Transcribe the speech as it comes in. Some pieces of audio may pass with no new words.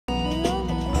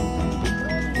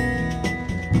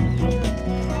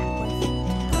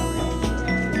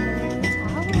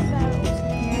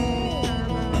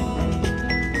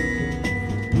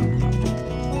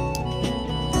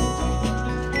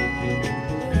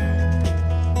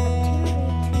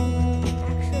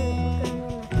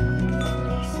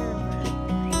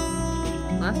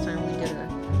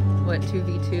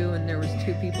2 and there was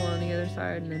 2 people on the other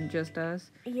side and then just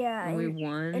us. Yeah. And we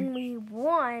won. And we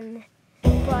won,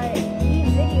 but we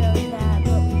videoed that,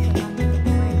 but we forgot to put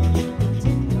the microphones.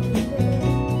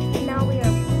 And now we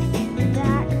are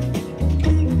back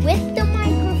with the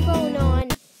microphone on,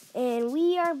 and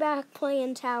we are back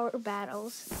playing Tower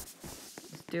Battles.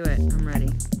 Let's do it. I'm ready.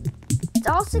 It's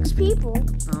all 6 people,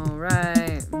 All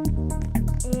right.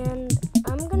 and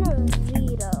I'm gonna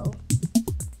veto.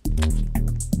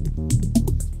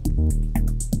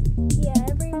 Yeah,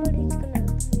 everybody's gonna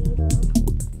veto.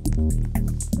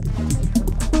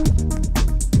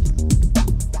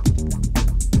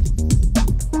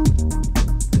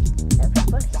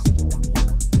 Everybody's gonna veto.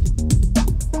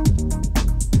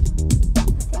 I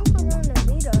think we're gonna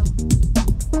veto.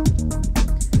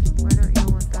 Why don't you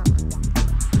want that one?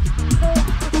 Because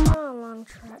it's not a long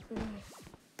track.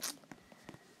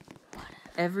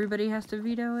 Everybody has to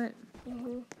veto it?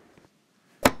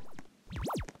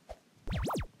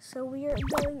 So we are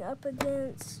going up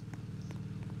against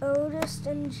Otis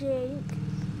and Jake,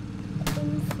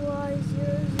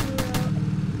 Fly00,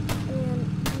 and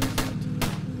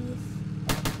EZD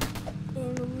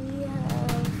and we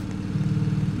have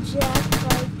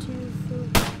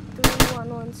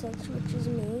Jack5233116, which is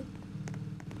me.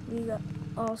 We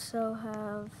also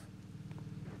have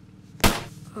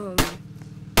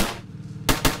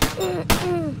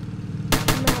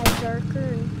Mad Darker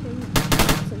and Pin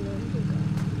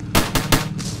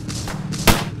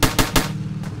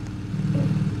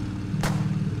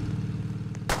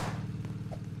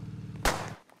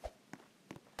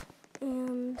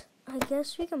and I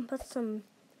guess we can put some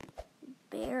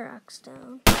barracks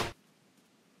down.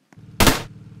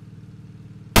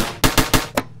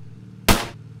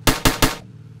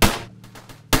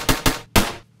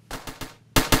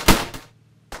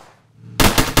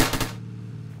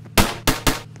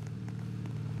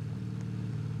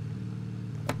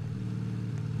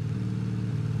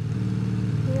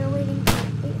 We are waiting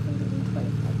for 825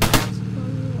 minutes while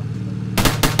you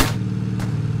watching.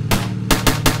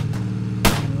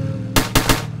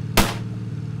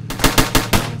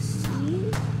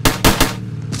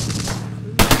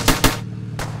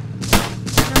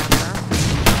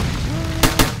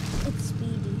 It's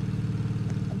speedy.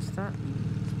 What's that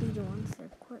mean? Speedy ones, they're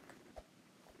quick.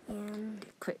 And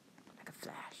Quick, like a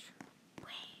flash.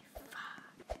 wave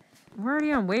 5. We're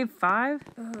already on wave 5?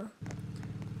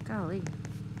 Golly.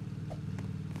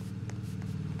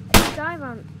 We dive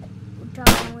on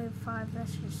wave 5,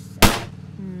 that's just sick.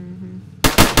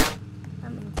 I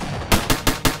mean,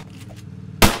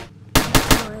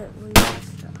 we do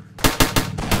stuff.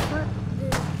 But the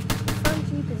front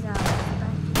Jeep is out. The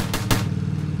back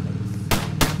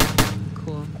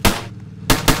Cool.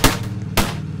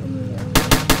 and we are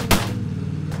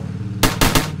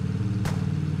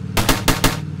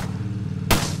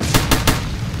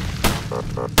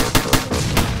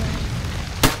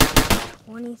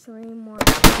 23 more.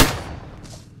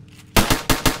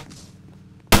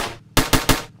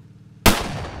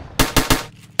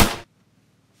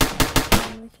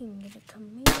 And we can get a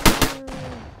commander,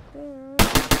 bear,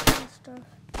 and stuff.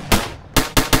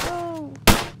 Oh!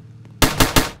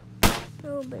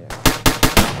 No bear.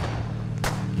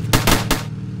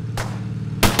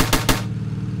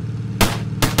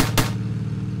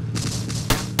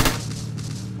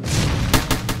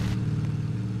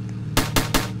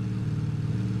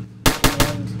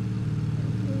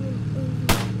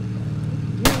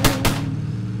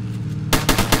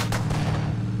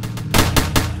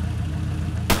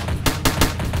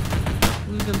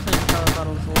 We've been playing Tower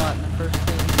Battles a lot, and the first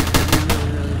thing that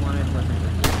we really wanted wasn't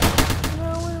with you. No,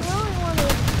 we really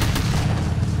wanted.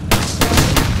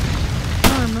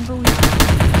 Oh, remember we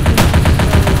played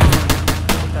so long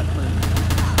with that plan.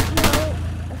 No,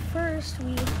 at first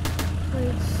we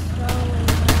played so long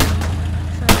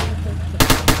trying to get the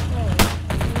control.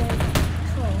 And then I got the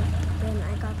control. Then I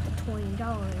got the $20.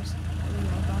 And then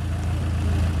I got that.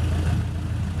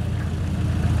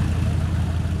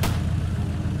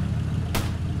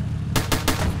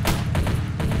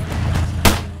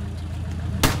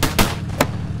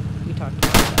 We talked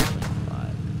about that like a lot.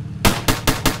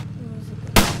 It was a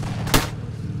good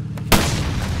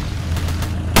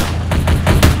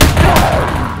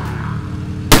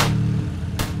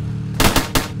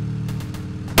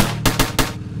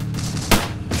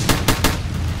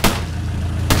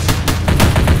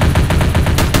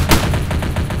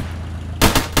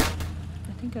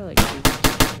I think I like two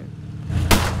better.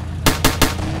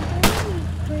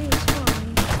 pretty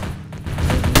fun.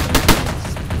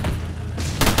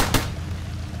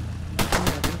 Yeah,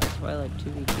 I think that's why I like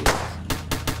 2v2s.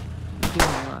 You're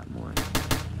doing a lot more.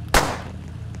 I like it.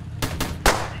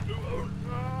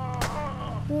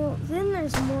 Well, then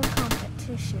there's more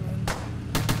competition.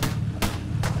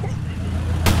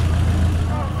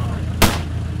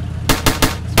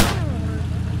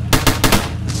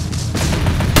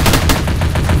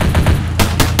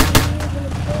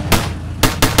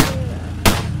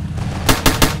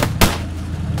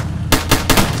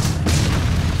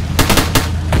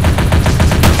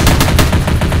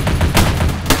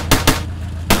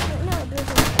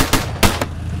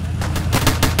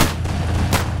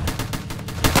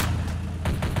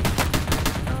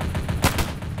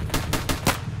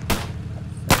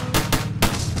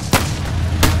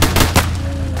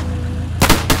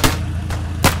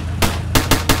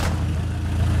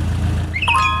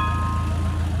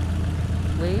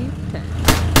 Wave 10.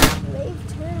 Wave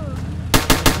 10.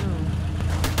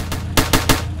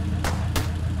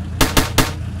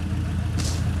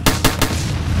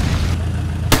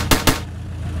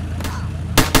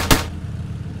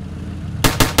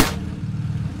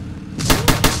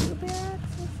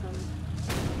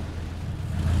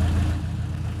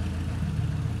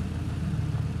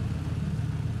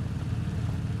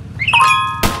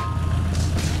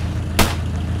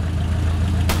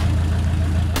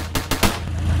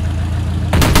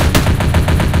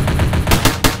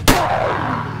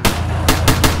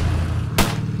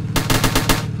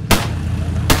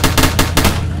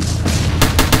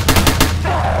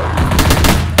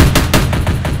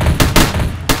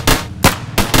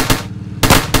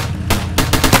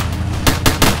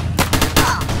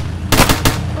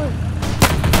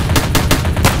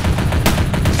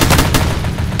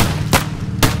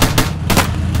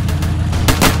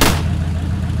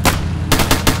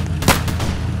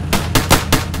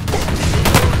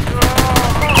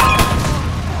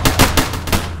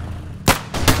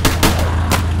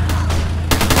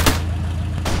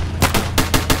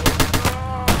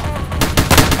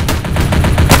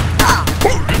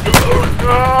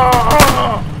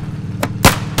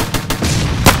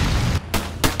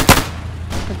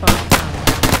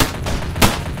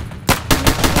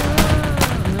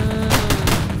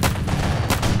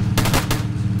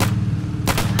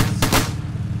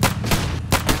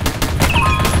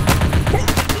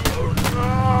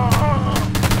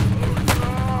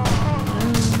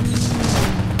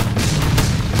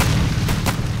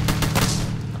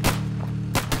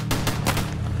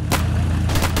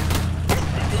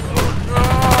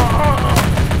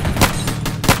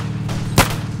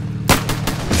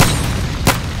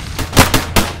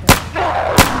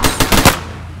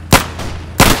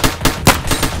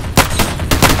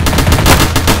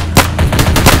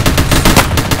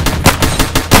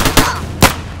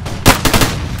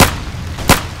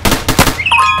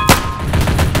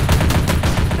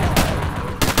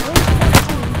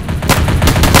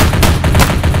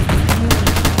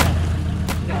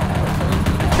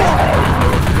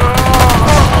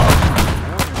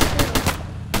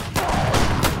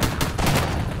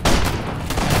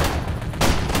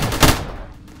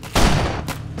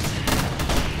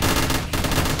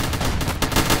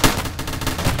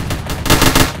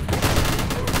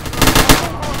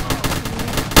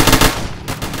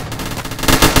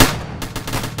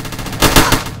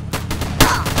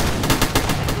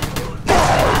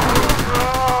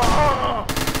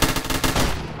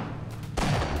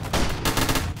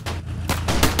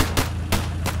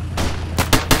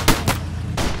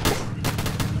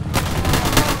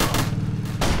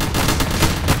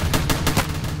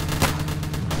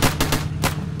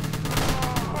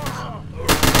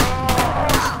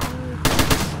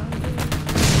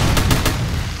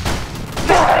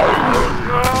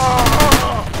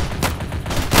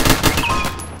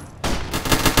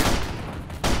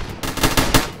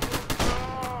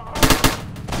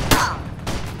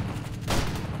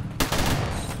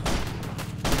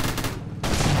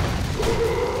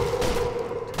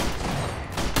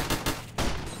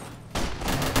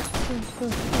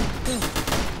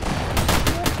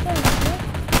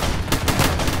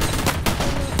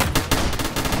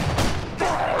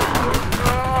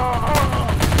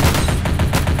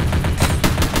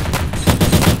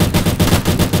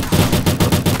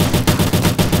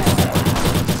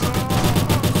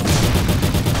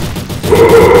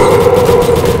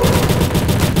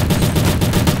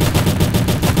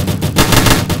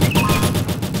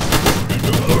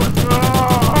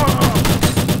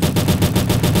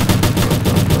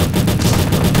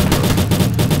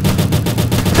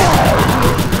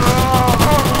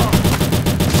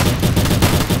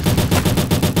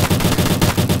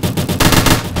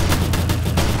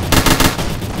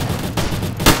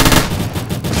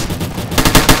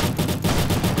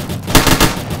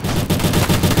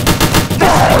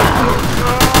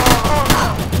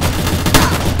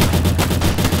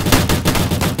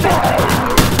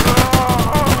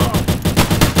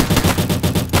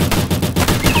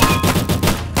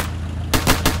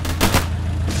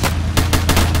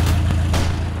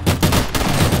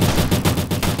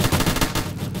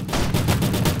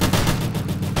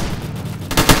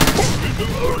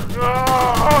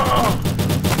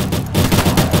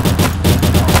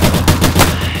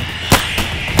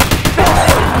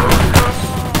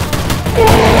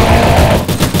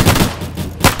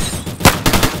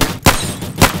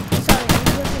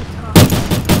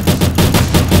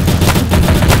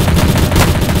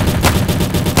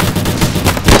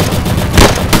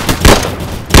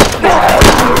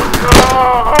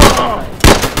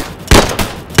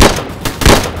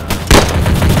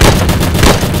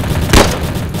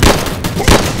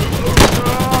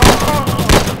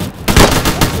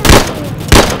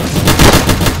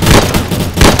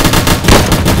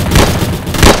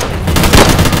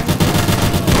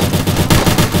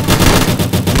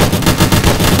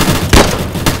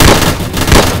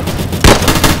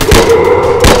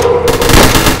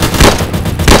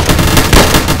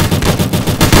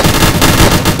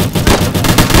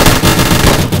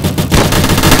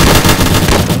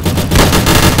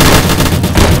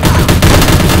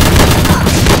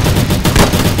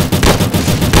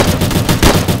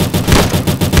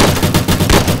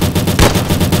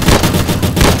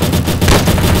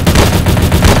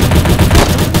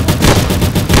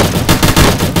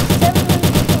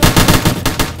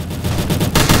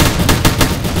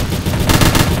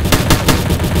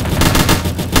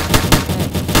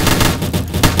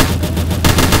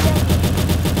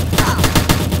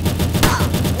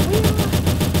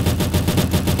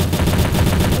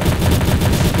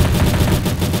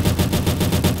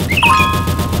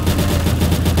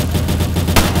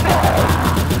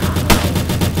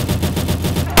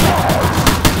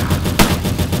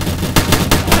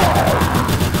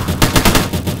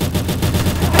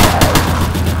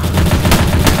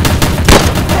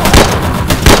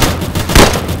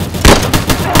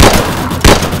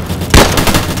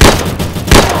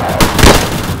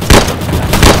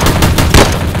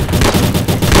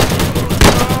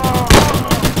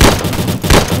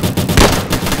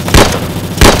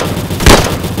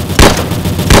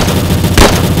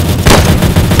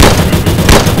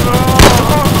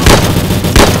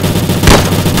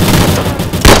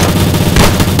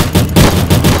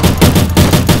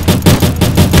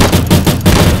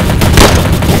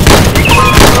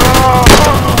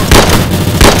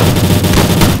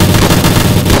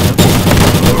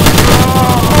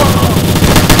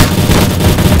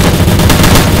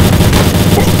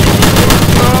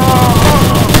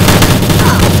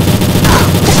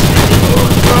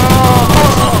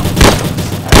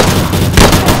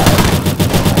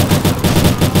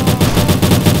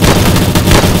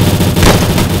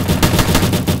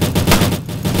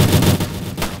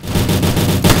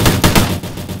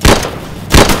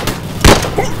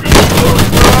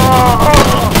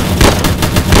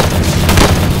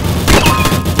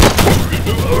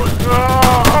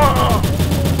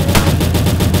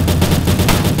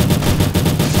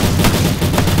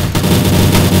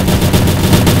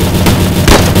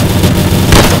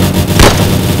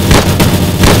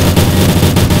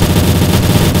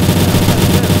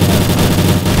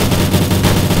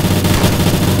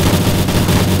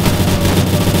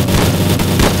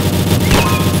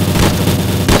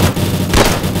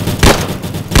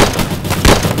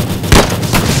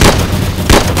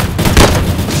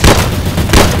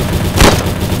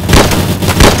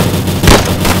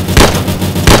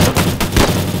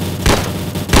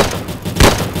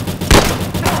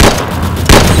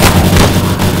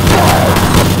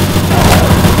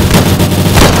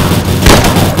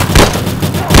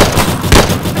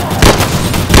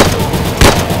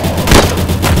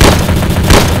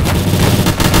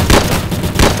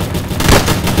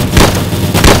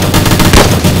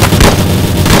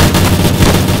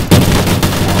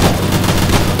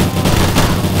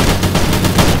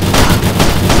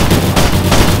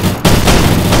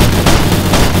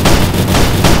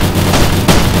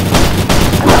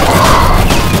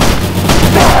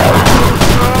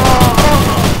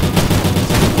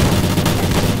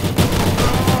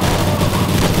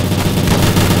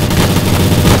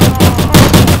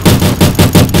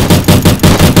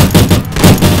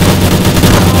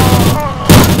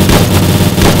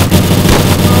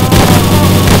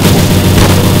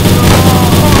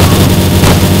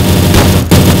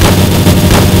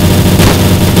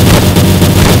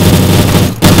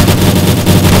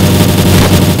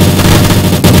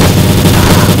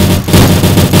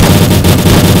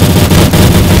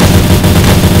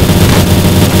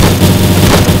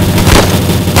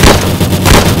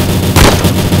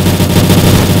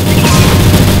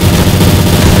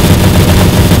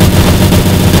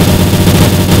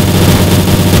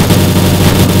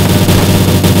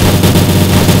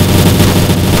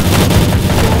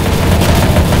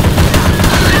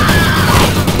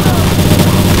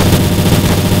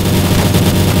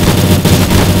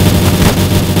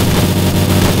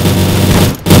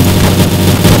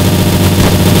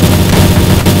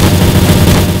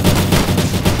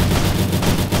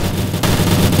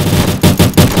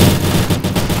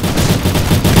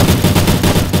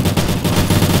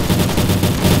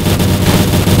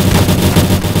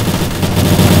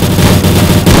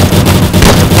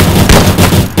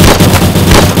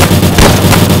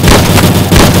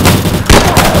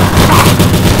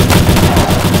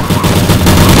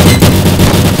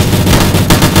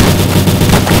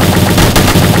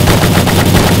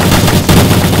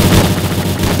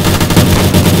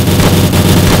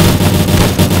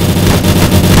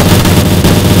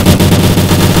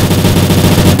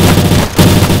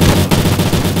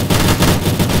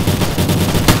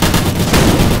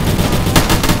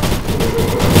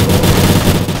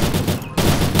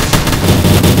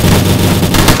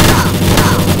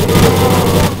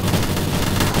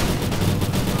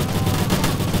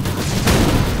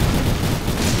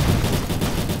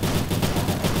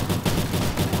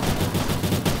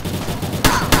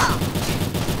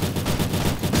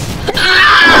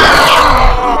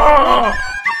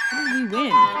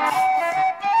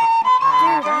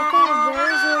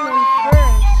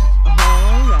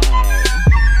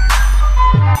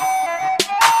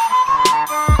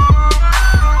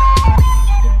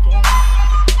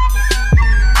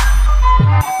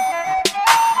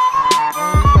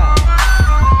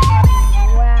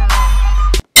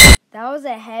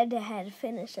 head-to-head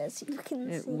finish, as you can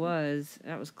see. It was.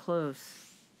 That was close.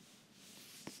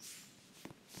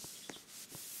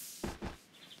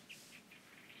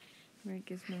 Right,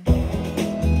 Gizmo.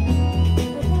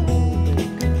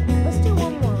 Let's do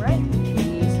one more, right?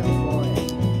 Yes, I'll follow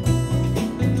it.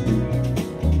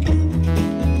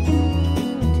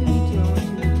 2v2, I want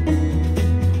 2v2.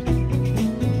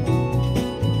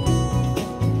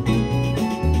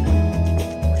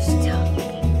 We're still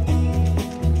looking.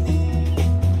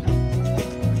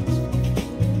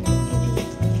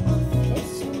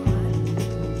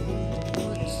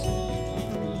 This one.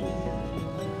 Let's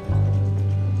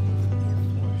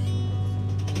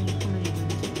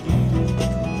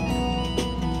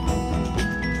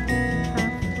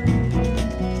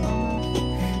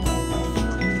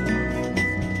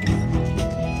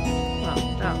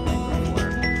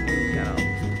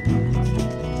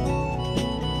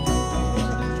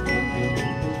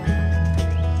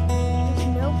There's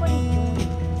nobody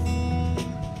joining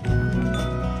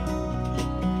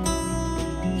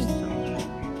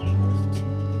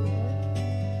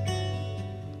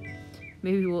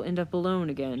maybe we'll end up alone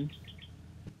again.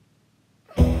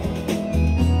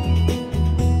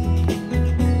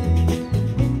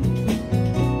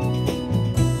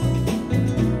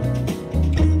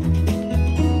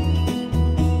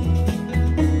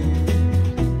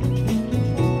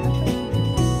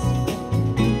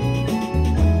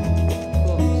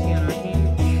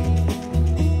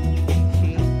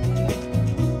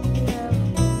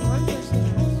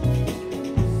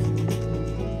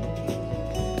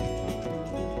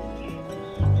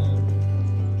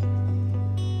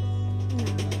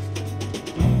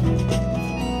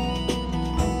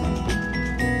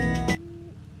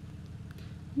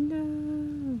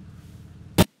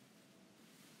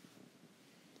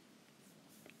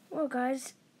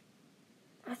 guys,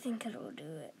 I think it'll do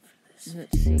it for this.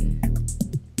 Let's see.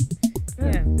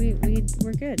 Yeah,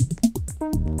 we're good.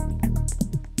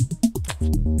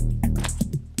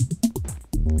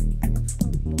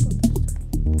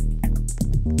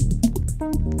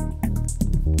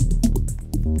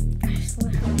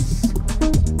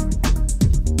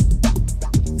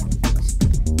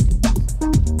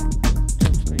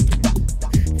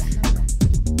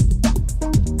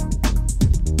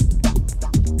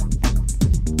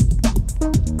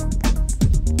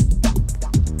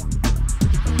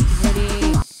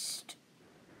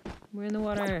 We're in the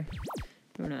water.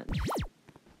 We're not.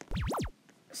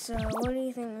 So, what do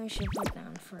you think we should put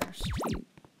down first? Jeep.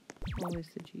 Always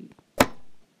the Jeep.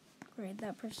 Great,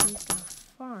 that person's gonna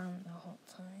farm the whole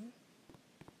time.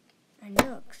 I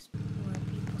know where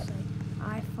people say,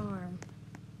 I farm,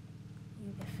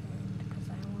 you defend, because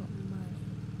I want money.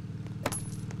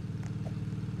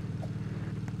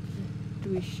 Do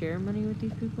we share money with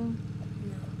these people? No.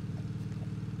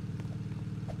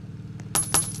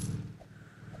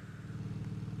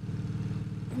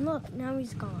 And look, now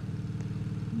he's gone.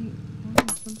 Wait,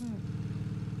 come back.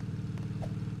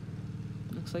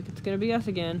 Looks like it's gonna be us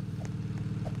again.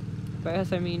 By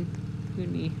us, I mean you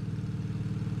and me.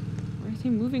 Why is he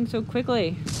moving so quickly?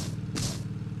 I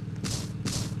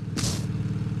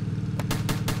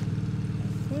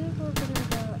think we're gonna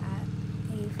go at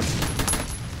a...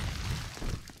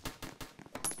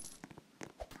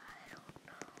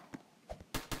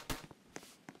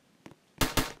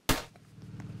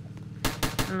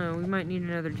 I don't know, we might need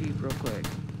another Jeep real quick.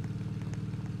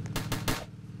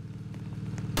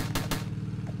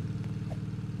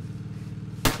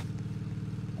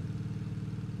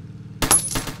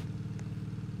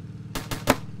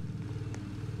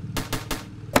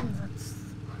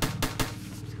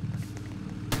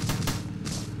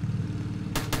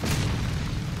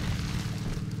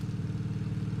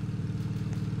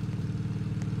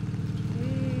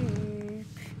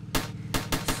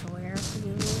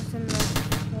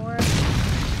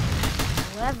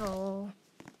 Level,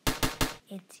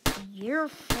 it's your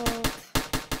fault.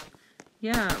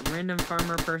 Yeah, random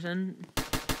farmer person.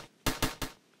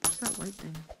 What's that white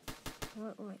thing?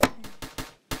 What white thing?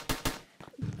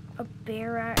 A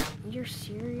bear rat? You're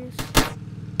serious?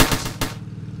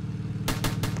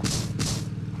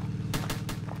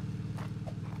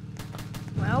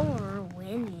 Well, we're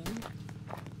winning.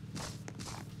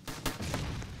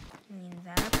 I mean,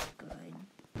 that's good.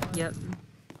 Yep.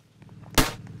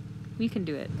 We can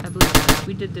do it. I believe in us.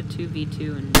 We did the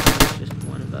 2v2 and it was just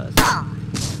one of us.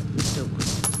 We still won.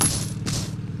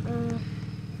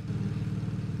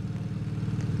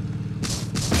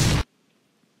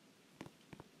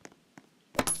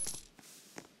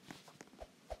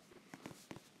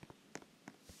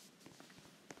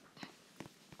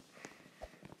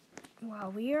 Wow,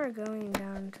 we are going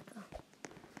down to the...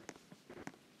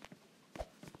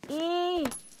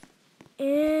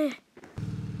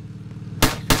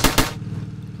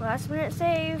 Last minute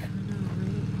save. I know,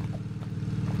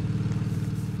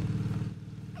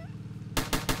 right?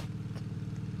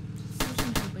 This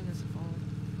isn't helping us fall.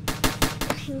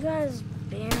 You guys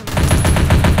banned.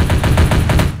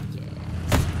 Yes.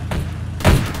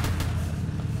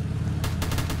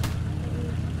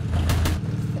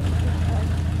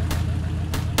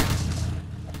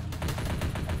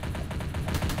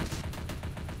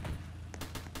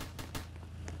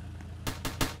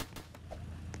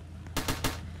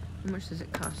 How much does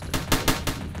it cost us?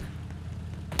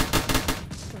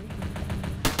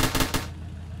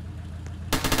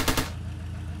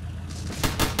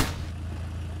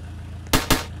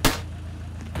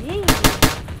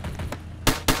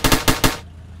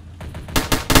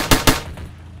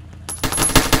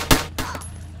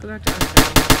 Go back to our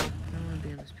side. I don't want to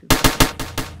be on this poop.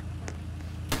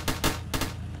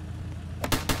 I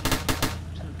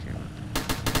don't care about that.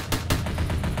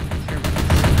 I care about this.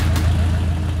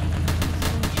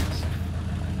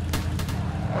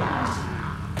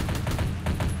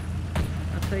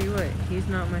 I'll tell you what, he's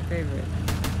not my favorite.